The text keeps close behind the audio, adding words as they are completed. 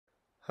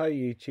Hi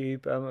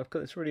YouTube, I've got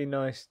this really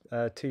nice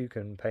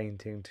toucan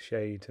painting to show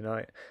you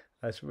tonight.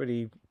 It's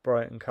really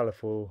bright and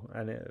colourful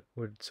and it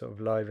would sort of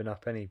liven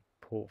up any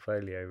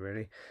portfolio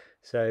really.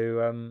 So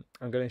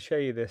I'm going to show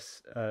you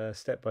this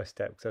step by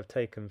step because I've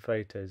taken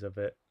photos of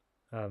it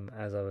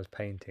as I was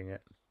painting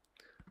it.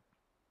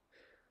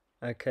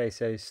 Okay,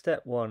 so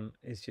step one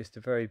is just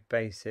a very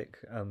basic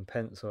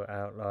pencil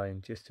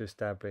outline just to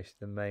establish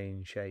the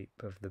main shape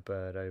of the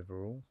bird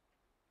overall.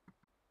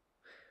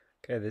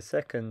 Okay, the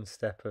second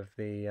step of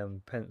the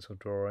pencil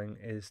drawing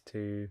is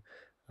to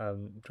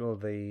draw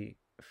the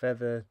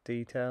feather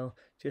detail,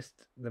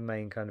 just the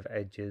main kind of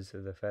edges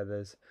of the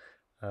feathers,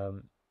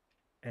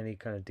 any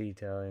kind of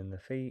detail in the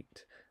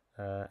feet,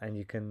 and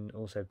you can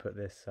also put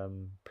this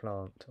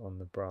plant on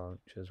the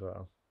branch as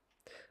well.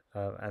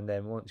 And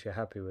then once you're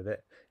happy with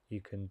it, you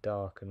can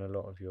darken a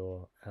lot of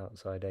your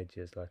outside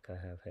edges like I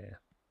have here.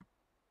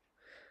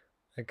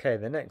 Okay,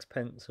 the next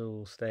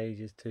pencil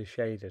stage is to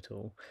shade it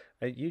all.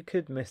 You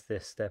could miss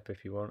this step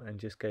if you want and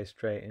just go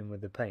straight in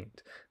with the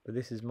paint, but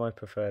this is my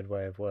preferred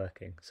way of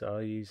working. So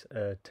I'll use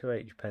a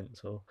 2H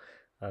pencil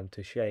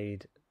to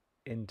shade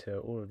into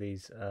all of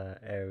these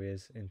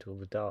areas, into all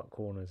the dark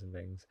corners and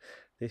things.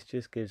 This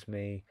just gives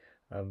me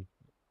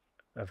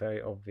a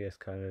very obvious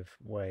kind of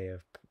way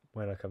of,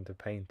 when I come to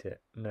paint it,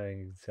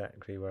 knowing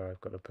exactly where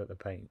I've got to put the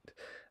paint.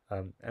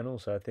 And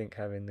also I think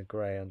having the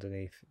grey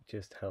underneath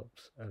just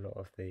helps a lot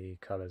of the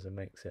colours and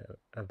makes it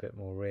a bit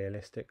more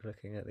realistic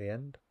looking at the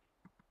end.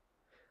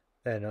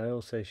 Then I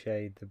also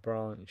shade the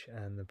branch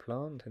and the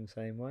plant in the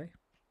same way.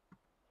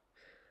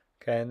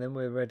 Okay, and then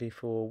we're ready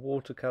for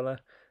watercolour.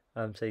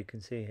 So you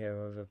can see here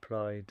I've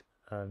applied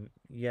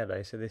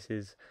yellow, so this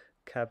is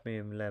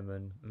cadmium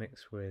lemon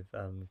mixed with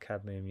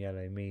cadmium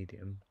yellow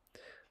medium.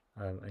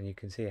 And you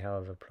can see how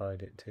I've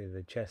applied it to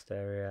the chest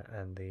area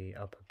and the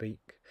upper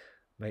beak.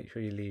 Make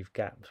sure you leave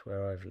gaps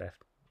where I've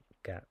left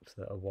gaps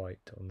that are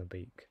white on the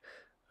beak,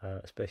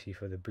 especially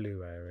for the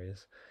blue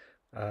areas.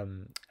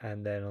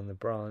 And then on the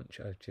branch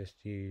I've just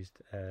used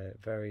a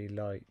very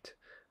light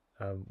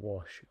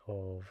wash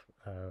of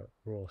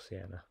raw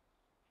sienna.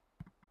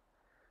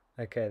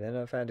 Okay, then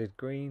I've added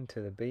green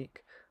to the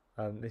beak.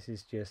 This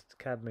is just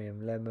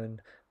cadmium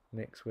lemon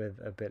mixed with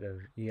a bit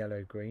of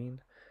yellow green.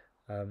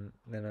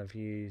 Then I've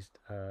used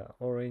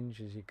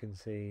orange, as you can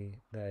see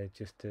there,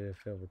 just to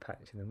fill the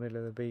patch in the middle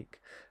of the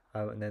beak.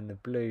 And then the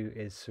blue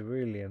is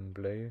cerulean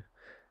blue,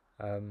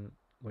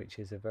 which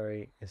is a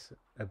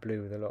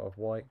blue with a lot of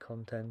white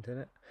content in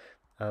it.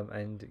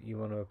 And you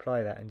want to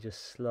apply that and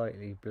just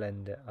slightly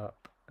blend it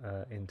up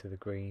into the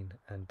green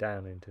and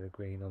down into the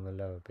green on the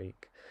lower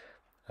beak.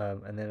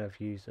 And then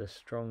I've used a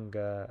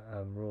stronger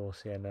raw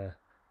sienna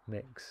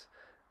mix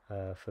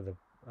for the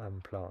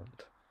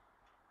plant.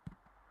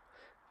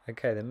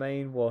 Okay, the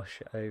main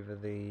wash over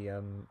the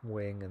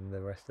wing and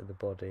the rest of the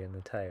body and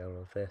the tail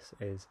of this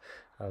is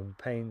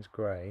Payne's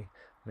Grey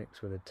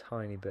mixed with a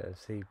tiny bit of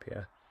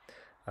sepia.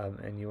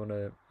 And you want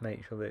to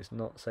make sure that it's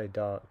not so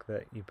dark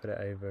that you put it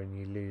over and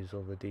you lose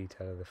all the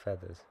detail of the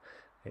feathers.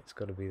 It's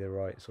got to be the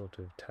right sort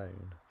of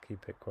tone,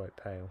 keep it quite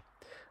pale.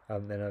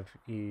 Then I've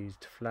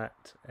used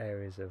flat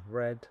areas of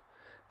red,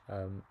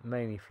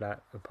 mainly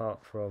flat apart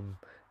from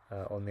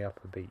on the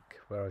upper beak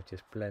where I've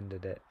just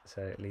blended it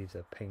so it leaves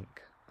a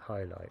pink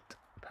highlight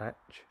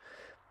patch.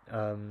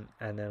 And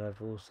then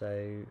I've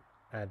also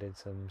added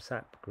some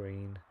sap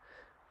green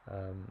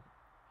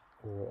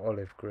or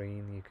olive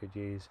green you could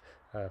use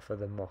for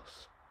the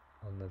moss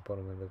on the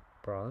bottom of the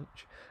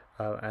branch.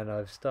 And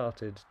I've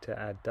started to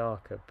add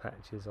darker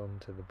patches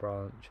onto the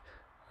branch,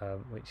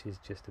 which is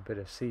just a bit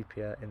of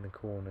sepia in the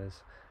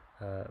corners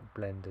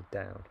blended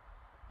down.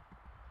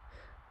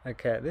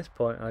 Okay, at this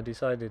point I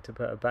decided to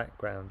put a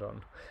background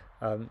on.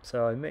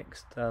 So I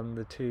mixed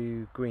the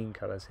two green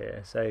colours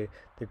here. So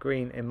the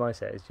green in my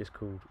set is just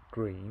called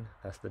green,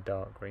 that's the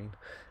dark green.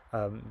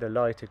 The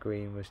lighter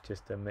green was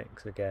just a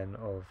mix again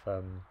of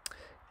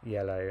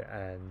yellow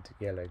and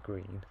yellow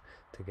green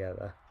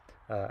together,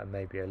 and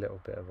maybe a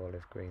little bit of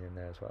olive green in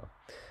there as well.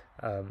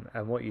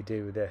 And what you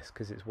do with this,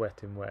 because it's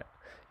wet in wet,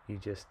 you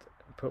just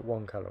put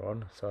one colour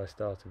on. So I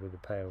started with the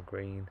pale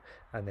green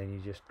and then you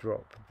just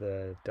drop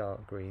the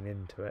dark green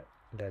into it,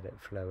 let it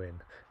flow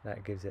in.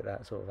 That gives it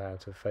that sort of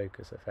out of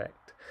focus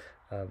effect.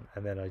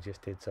 And then I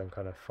just did some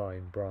kind of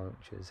fine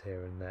branches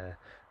here and there,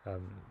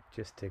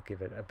 just to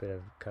give it a bit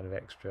of kind of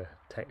extra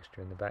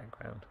texture in the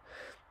background.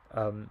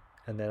 And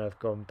then I've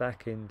gone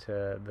back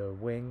into the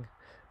wing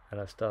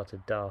and I've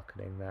started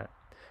darkening that.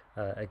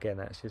 Again,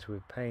 that's just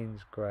with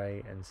Payne's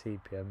Grey and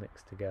sepia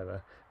mixed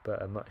together,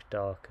 but a much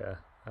darker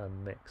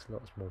mix,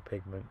 lots more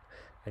pigment.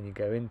 And you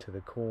go into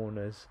the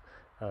corners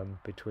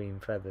between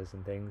feathers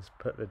and things,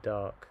 put the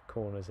dark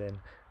corners in,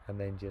 and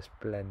then just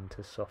blend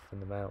to soften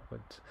them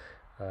outwards.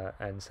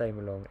 And same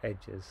along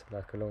edges,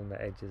 like along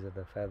the edges of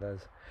the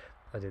feathers,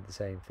 I did the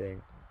same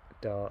thing,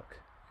 dark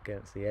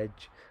against the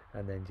edge,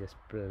 and then just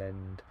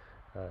blend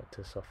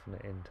to soften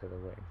it into the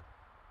wing.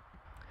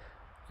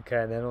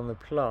 Okay, and then on the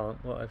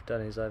plant, what I've done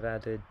is I've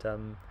added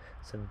some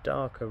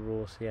darker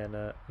raw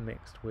sienna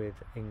mixed with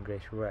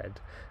English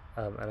red,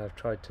 and I've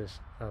tried to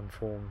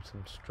form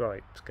some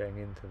stripes going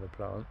into the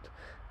plant.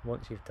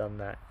 Once you've done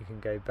that, you can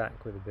go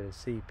back with a bit of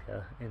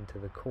sepia into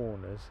the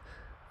corners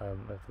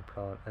of the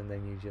plant, and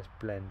then you just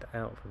blend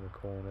out from the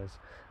corners,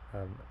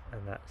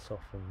 and that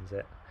softens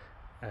it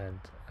and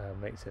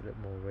makes it look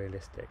more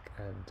realistic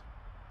and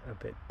a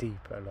bit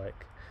deeper,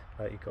 like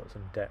you've got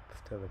some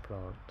depth to the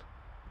plant.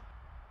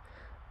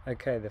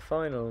 Okay, the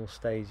final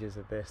stages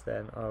of this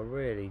then are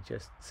really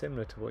just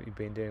similar to what you've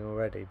been doing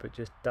already, but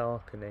just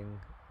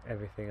darkening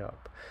everything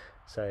up.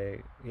 So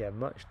yeah,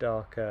 much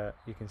darker.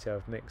 You can see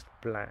I've mixed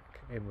black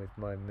in with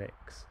my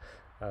mix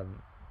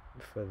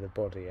for the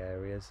body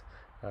areas,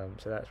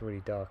 so that's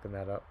really darkened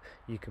that up.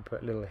 You can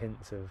put little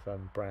hints of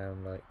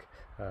brown, like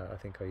I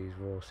think I use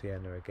raw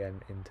sienna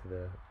again into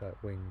the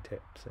wing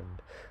tips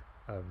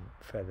and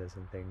feathers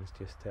and things,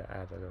 just to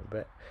add a little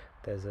bit.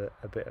 There's a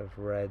bit of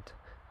red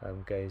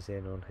goes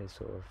in on his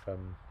sort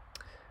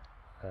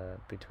of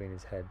between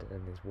his head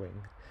and his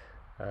wing,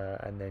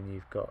 and then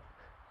you've got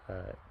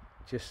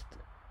just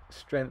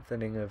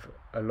strengthening of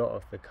a lot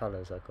of the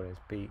colours, like on his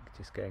beak,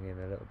 just going in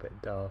a little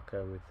bit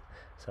darker with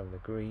some of the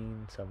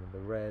green, some of the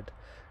red,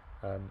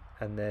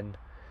 and then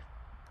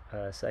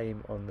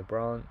same on the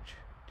branch,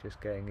 just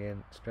going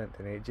in,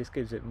 strengthening it. Just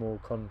gives it more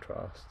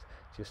contrast,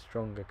 just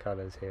stronger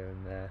colours here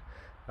and there.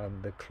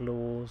 The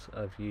claws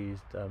I've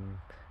used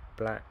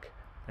black,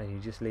 and you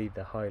just leave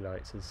the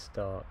highlights as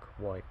stark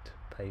white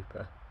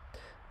paper,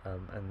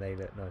 and they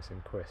look nice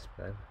and crisp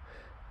then.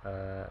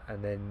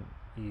 And then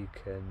you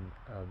can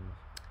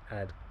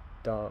add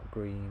dark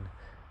green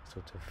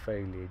sort of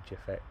foliage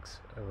effects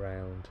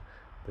around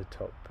the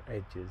top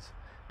edges,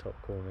 top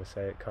corners,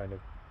 so it kind of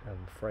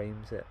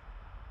frames it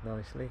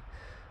nicely,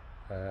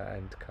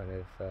 and kind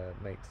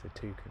of makes the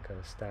toucan kind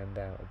of stand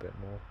out a bit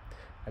more.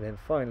 And then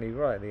finally,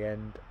 right at the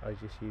end, I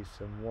just use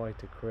some white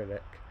acrylic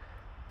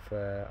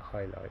for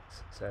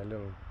highlights, so a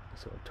little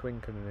sort of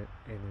twinkle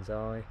in his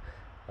eye,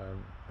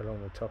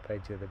 along the top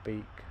edge of the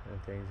beak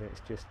and things, and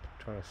it's just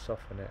trying to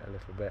soften it a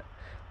little bit,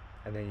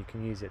 and then you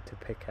can use it to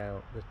pick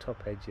out the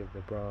top edge of the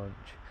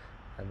branch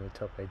and the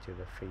top edge of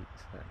the feet,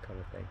 that kind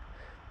of thing.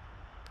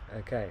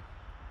 Okay,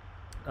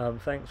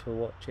 thanks for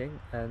watching,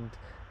 and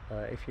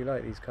if you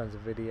like these kinds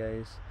of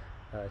videos,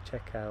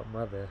 check out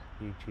my other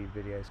YouTube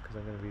videos, because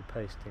I'm going to be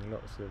posting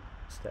lots of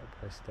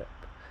step-by-step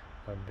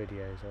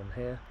videos on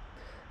here.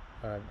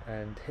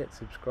 And hit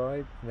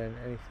subscribe, and then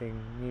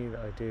anything new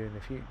that I do in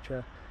the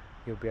future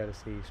you'll be able to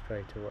see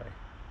straight away.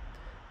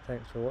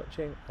 Thanks for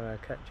watching, and I'll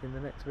catch you in the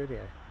next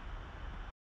video.